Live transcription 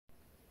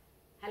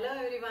Hello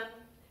everyone,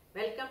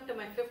 welcome to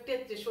my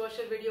 50th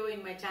dishwasher video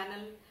in my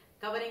channel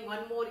covering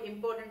one more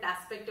important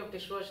aspect of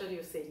dishwasher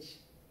usage.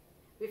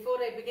 Before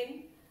I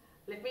begin,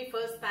 let me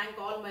first thank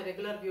all my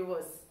regular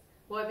viewers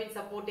who have been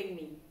supporting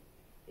me.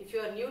 If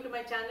you are new to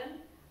my channel,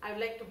 I would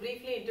like to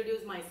briefly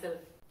introduce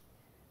myself.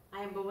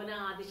 I am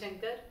Bhuvana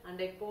Adishankar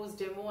and I post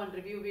demo and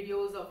review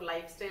videos of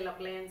lifestyle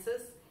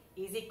appliances,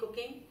 easy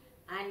cooking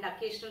and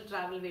occasional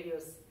travel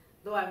videos,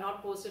 though I have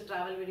not posted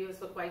travel videos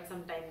for quite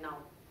some time now.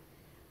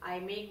 I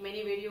make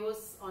many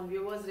videos on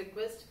viewers'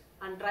 request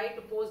and try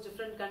to post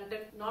different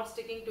content, not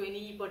sticking to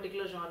any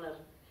particular genre,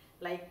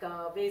 like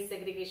waste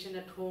segregation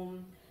at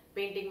home,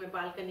 painting my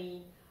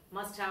balcony,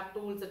 must-have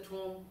tools at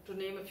home, to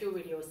name a few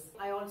videos.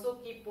 I also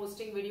keep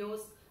posting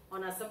videos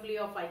on assembly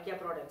of IKEA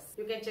products.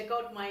 You can check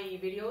out my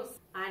videos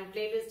and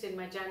playlist in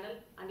my channel,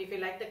 and if you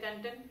like the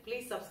content,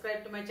 please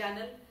subscribe to my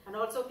channel and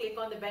also click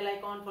on the bell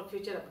icon for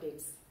future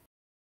updates.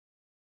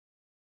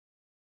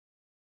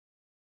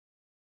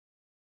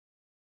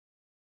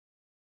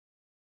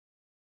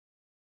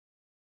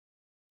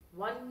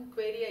 One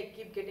query I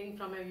keep getting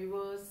from my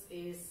viewers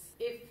is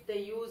if they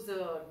use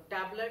a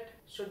tablet,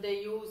 should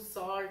they use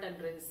salt and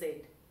rinse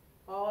it?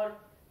 Or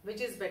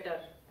which is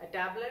better, a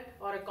tablet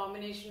or a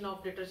combination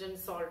of detergent,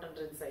 salt and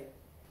rinse it?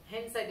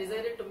 Hence I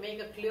decided to make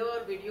a clear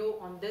video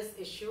on this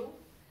issue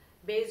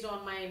based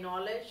on my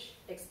knowledge,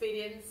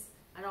 experience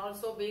and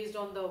also based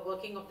on the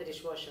working of the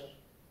dishwasher.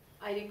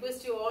 I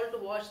request you all to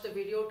watch the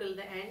video till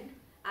the end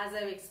as I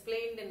have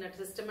explained in a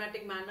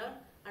systematic manner,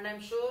 and I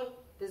am sure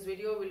this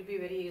video will be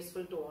very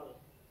useful to all.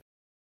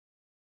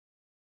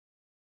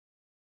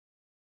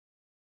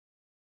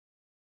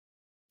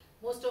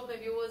 Most of my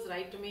viewers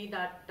write to me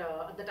that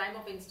at the time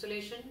of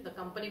installation, the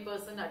company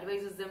person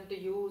advises them to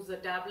use a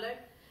tablet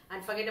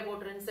and forget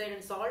about rinse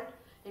and salt.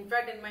 In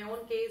fact, in my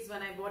own case,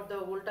 when I bought the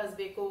Voltas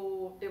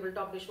Beko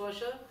tabletop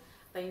dishwasher,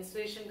 the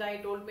installation guy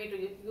told me to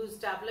use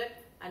tablet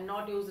and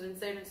not use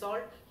rinse and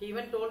salt. He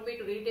even told me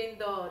to retain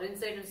the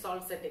rinse and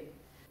salt setting.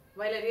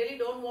 While I really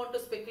don't want to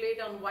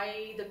speculate on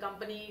why the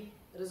company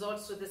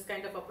resorts to this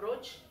kind of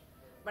approach,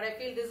 but I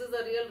feel this is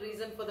the real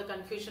reason for the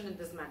confusion in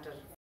this matter.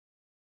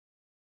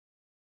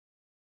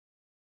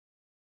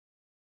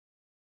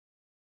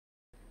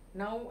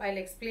 Now I'll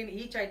explain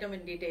each item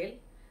in detail.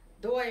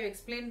 Though I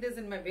explained this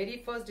in my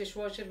very first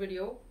dishwasher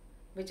video,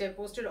 which I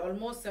posted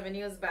almost 7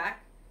 years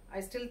back,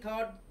 I still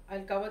thought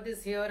I'll cover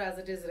this here as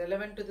it is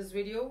relevant to this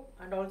video,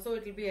 and also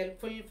it will be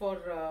helpful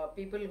for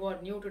people who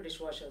are new to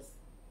dishwashers.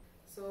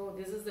 So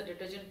this is the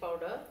detergent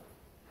powder,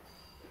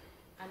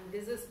 and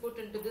this is put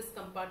into this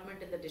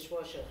compartment in the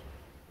dishwasher.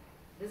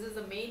 This is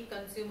the main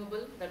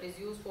consumable that is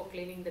used for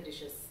cleaning the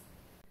dishes.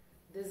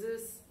 This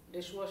is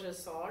dishwasher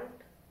salt,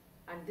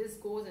 and this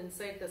goes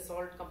inside the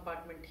salt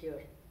compartment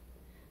here.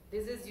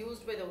 This is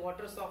used by the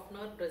water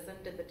softener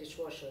present in the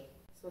dishwasher.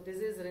 So this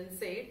is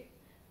rinse aid.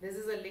 This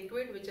is a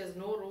liquid which has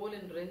no role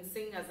in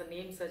rinsing as the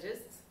name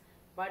suggests,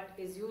 but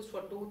is used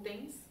for two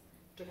things: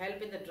 to help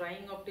in the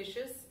drying of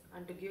dishes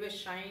and to give a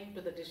shine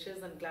to the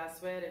dishes and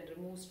glassware and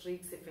remove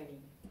streaks if any.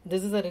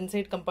 This is the rinse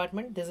aid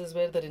compartment. This is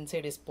where the rinse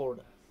aid is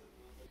poured.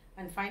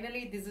 And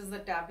finally, this is the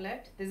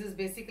tablet. This is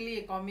basically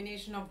a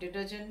combination of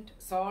detergent,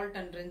 salt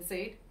and rinse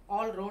aid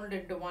all rolled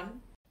into one.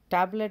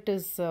 Tablet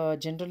is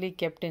generally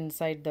kept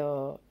inside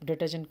the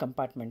detergent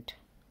compartment.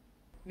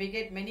 We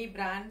get many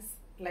brands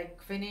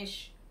like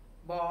Finish,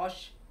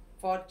 Bosch,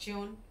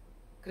 Fortune,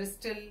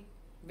 Crystal,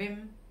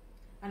 Vim,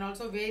 and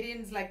also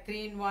variants like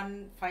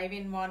 3-in-1,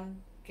 5-in-1,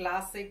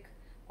 Classic,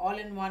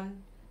 All-in-1,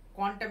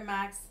 Quantum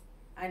Max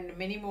and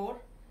many more,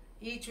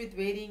 each with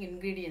varying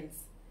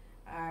ingredients.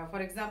 For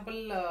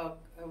example, a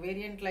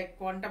variant like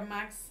Quantum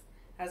Max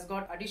has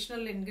got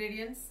additional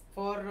ingredients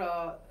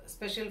for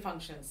special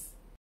functions.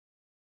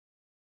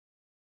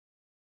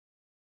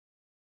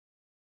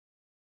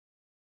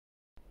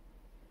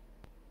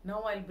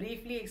 Now I'll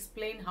briefly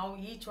explain how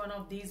each one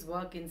of these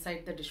work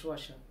inside the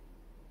dishwasher.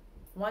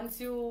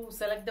 Once you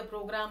select the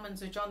program and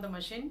switch on the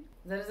machine,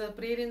 there is a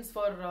pre-rinse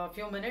for a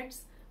few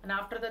minutes, and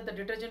after that the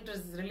detergent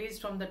is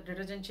released from the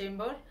detergent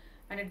chamber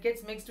and it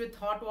gets mixed with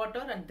hot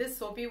water, and this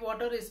soapy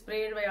water is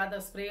sprayed by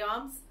other spray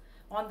arms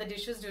on the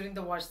dishes during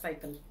the wash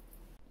cycle.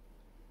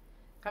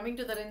 Coming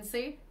to the rinse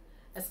aid,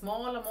 a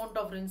small amount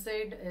of rinse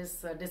aid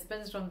is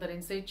dispensed from the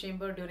rinse aid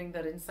chamber during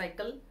the rinse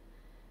cycle,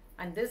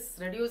 and this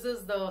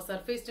reduces the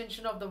surface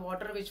tension of the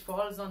water which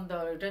falls on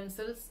the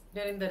utensils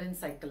during the rinse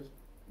cycle.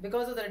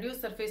 Because of the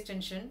reduced surface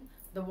tension,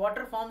 the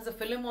water forms a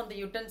film on the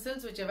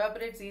utensils which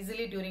evaporates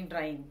easily during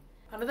drying.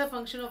 Another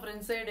function of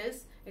rinse aid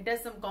is it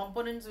has some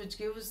components which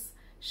gives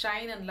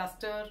shine and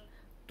luster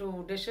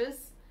to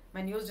dishes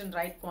when used in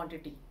right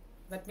quantity.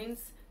 That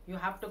means you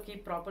have to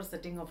keep proper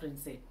setting of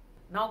rinse aid.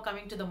 Now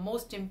coming to the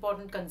most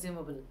important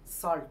consumable,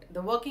 salt.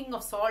 The working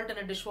of salt in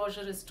a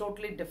dishwasher is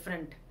totally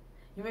different.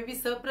 You may be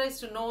surprised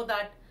to know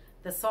that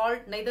the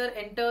salt neither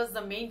enters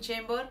the main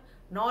chamber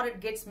nor it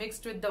gets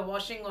mixed with the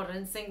washing or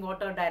rinsing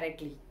water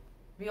directly.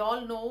 We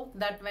all know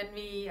that when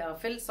we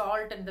fill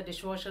salt in the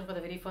dishwasher for the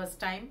very first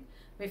time,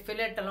 we fill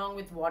it along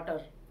with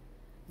water,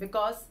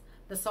 because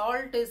The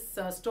salt is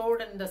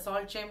stored in the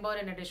salt chamber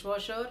in a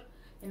dishwasher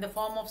in the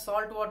form of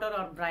salt water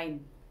or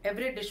brine.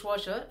 Every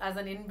dishwasher has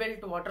an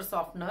inbuilt water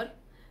softener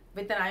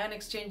with an ion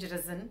exchange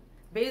resin.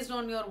 Based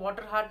on your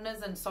water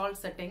hardness and salt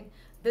setting,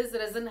 this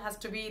resin has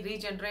to be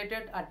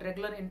regenerated at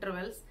regular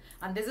intervals,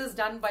 and this is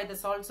done by the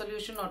salt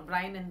solution or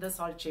brine in the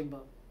salt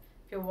chamber.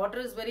 If your water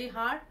is very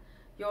hard,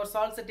 your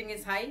salt setting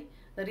is high,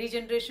 the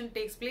regeneration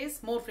takes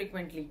place more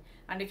frequently.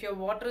 And if your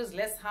water is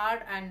less hard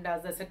and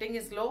the setting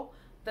is low,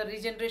 the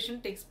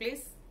regeneration takes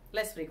place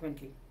less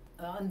frequently.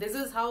 And this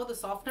is how the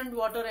softened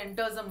water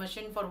enters a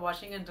machine for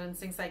washing and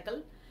rinsing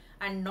cycle,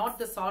 and not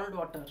the salt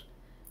water.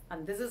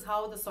 And this is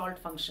how the salt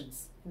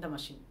functions in the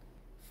machine.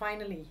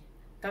 Finally,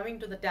 coming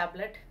to the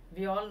tablet,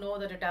 we all know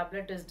that a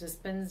tablet is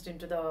dispensed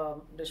into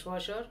the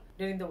dishwasher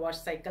during the wash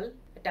cycle.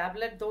 A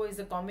tablet, though, is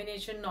a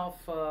combination of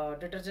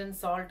detergent,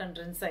 salt and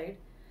rinside.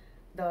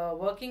 The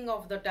working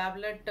of the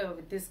tablet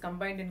with these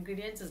combined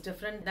ingredients is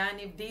different than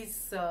if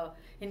these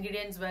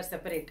ingredients were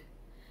separate.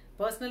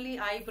 Personally,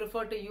 I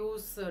prefer to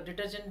use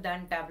detergent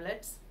than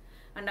tablets,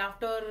 and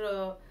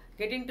after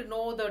getting to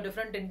know the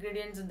different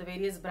ingredients in the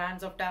various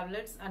brands of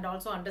tablets and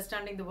also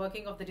understanding the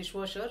working of the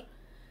dishwasher,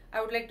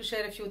 I would like to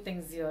share a few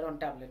things here on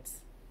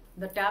tablets.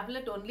 The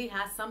tablet only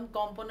has some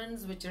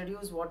components which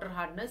reduce water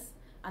hardness,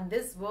 and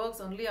this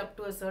works only up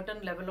to a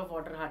certain level of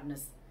water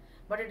hardness.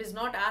 But it is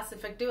not as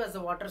effective as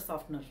a water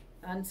softener.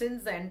 And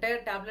since the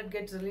entire tablet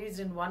gets released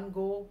in one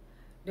go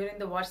during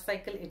the wash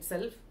cycle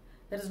itself,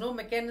 there is no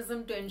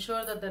mechanism to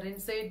ensure that the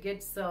rinside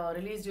gets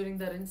released during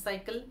the rinse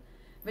cycle,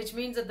 which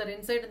means that the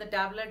rinside in the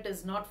tablet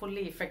is not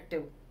fully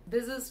effective.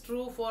 This is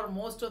true for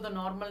most of the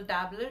normal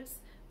tablets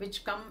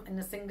which come in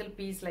a single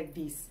piece like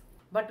these.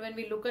 But when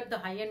we look at the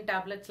high-end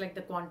tablets like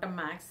the Quantum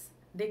Max,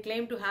 they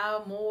claim to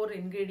have more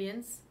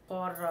ingredients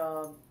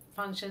for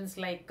functions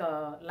like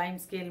lime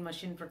scale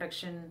machine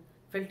protection,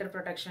 filter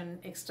protection,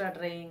 extra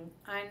drying,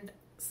 and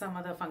some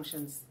other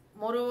functions.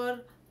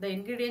 Moreover, the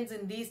ingredients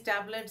in these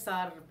tablets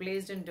are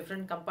placed in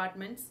different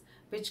compartments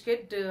which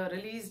get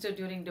released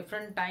during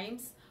different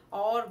times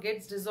or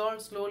gets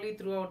dissolved slowly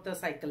throughout the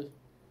cycle.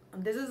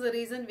 And this is the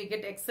reason we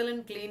get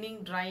excellent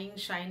cleaning, drying,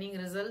 shining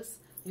results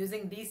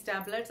using these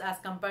tablets as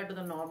compared to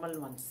the normal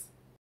ones.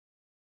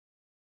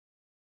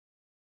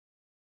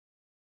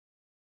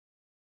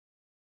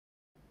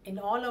 In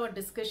all our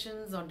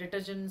discussions on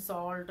detergent,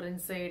 salt,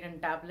 rinside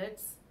and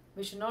tablets,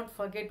 we should not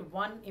forget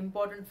one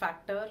important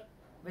factor,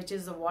 which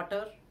is the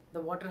water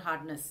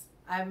hardness.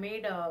 I have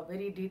made a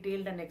very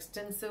detailed and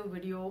extensive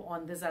video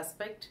on this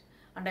aspect,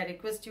 and I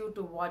request you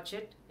to watch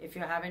it if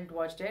you haven't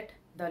watched it,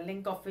 the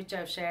link of which I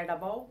have shared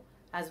above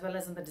as well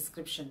as in the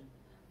description.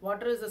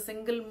 Water is the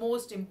single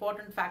most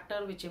important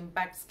factor which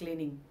impacts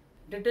cleaning.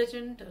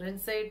 Detergent,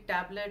 rinside,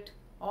 tablet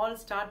all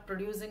start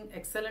producing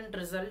excellent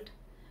result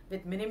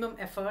with minimum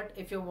effort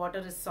if your water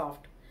is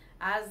soft.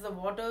 As the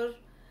water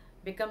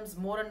becomes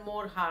more and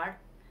more hard,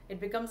 it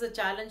becomes a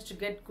challenge to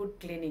get good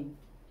cleaning.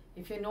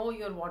 If you know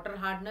your water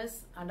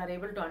hardness and are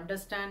able to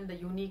understand the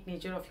unique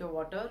nature of your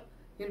water,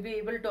 you'll be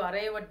able to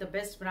arrive at the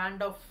best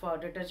brand of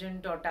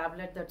detergent or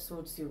tablet that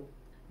suits you.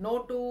 No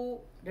two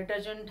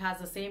detergent has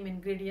the same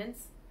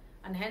ingredients,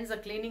 and hence the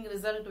cleaning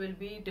result will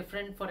be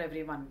different for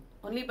everyone.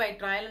 Only by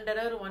trial and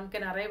error one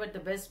can arrive at the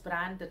best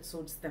brand that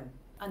suits them.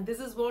 And this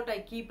is what I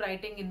keep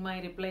writing in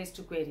my replies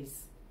to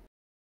queries.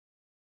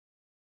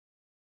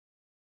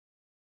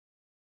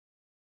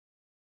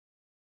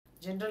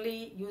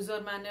 Generally, user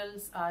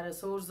manuals are a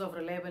source of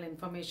reliable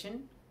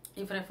information.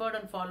 If referred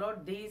and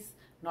followed, these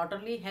not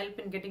only help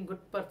in getting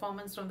good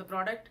performance from the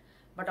product,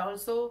 but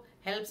also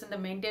helps in the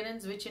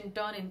maintenance, which in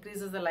turn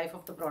increases the life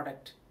of the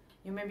product.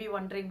 You may be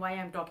wondering why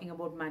I am talking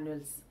about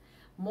manuals.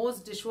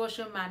 Most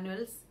dishwasher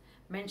manuals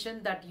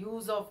mention that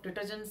use of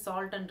detergent,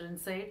 salt and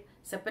rinside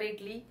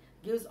separately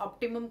gives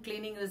optimum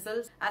cleaning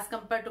results as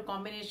compared to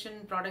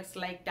combination products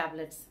like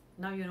tablets.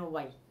 Now you know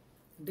why.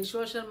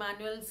 Dishwasher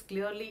manuals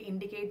clearly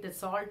indicate that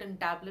salt and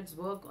tablets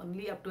work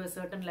only up to a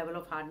certain level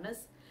of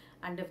hardness,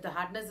 and if the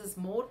hardness is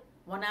more,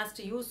 one has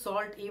to use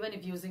salt even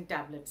if using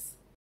tablets.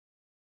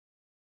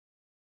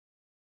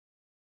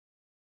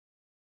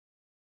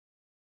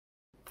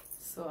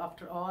 So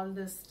after all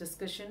this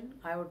discussion,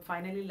 I would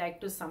finally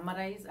like to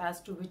summarize as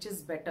to which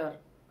is better,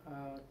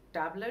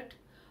 tablet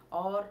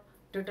or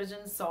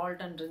detergent, salt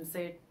and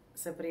rinside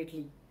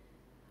separately.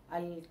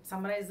 I'll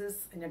summarize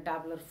this in a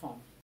tabular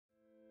form.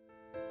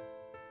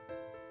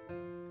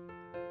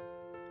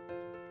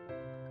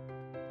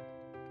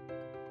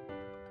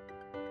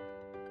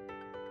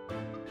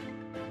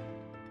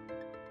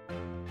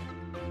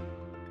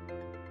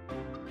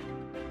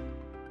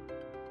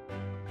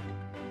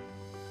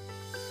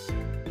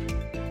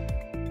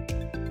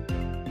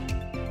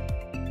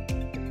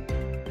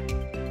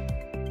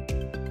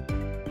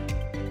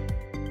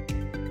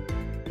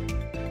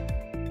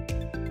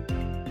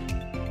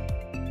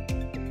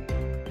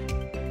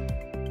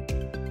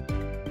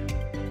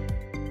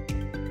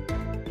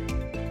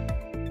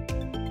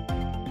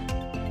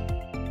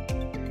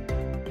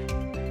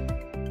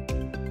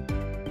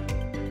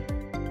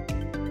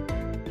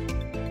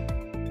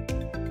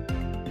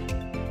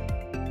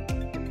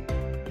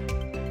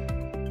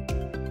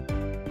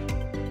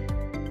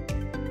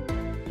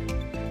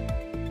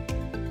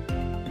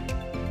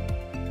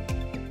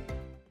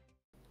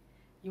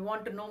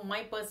 want to know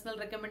my personal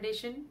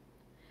recommendation?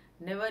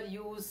 Never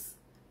use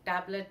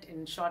tablet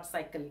in short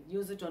cycle.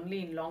 Use it only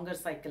in longer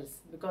cycles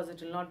because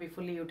it will not be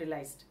fully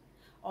utilized.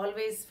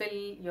 Always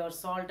fill your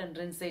salt and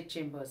rinsate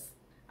chambers.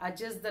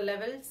 Adjust the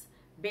levels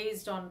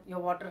based on your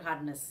water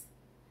hardness.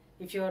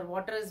 If your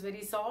water is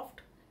very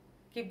soft,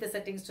 keep the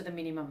settings to the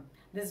minimum.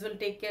 This will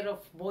take care of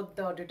both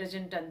the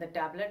detergent and the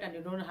tablet, and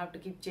you don't have to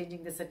keep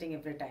changing the setting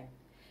every time.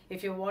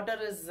 If your water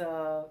is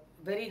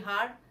very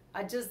hard,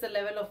 adjust the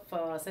level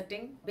of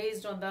setting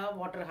based on the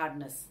water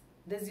hardness.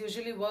 This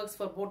usually works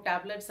for both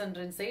tablets and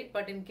rinsate,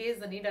 but in case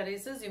the need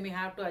arises, you may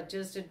have to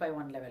adjust it by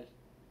one level.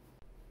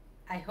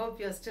 I hope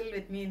you're still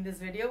with me in this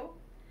video.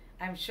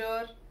 I'm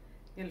sure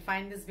you'll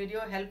find this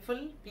video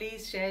helpful.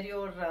 Please share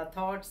your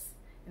thoughts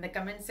in the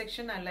comment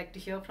section. I'd like to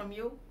hear from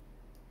you.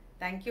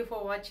 Thank you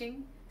for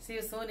watching. See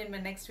you soon in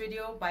my next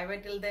video. Bye bye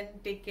till then.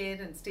 Take care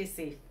and stay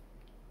safe.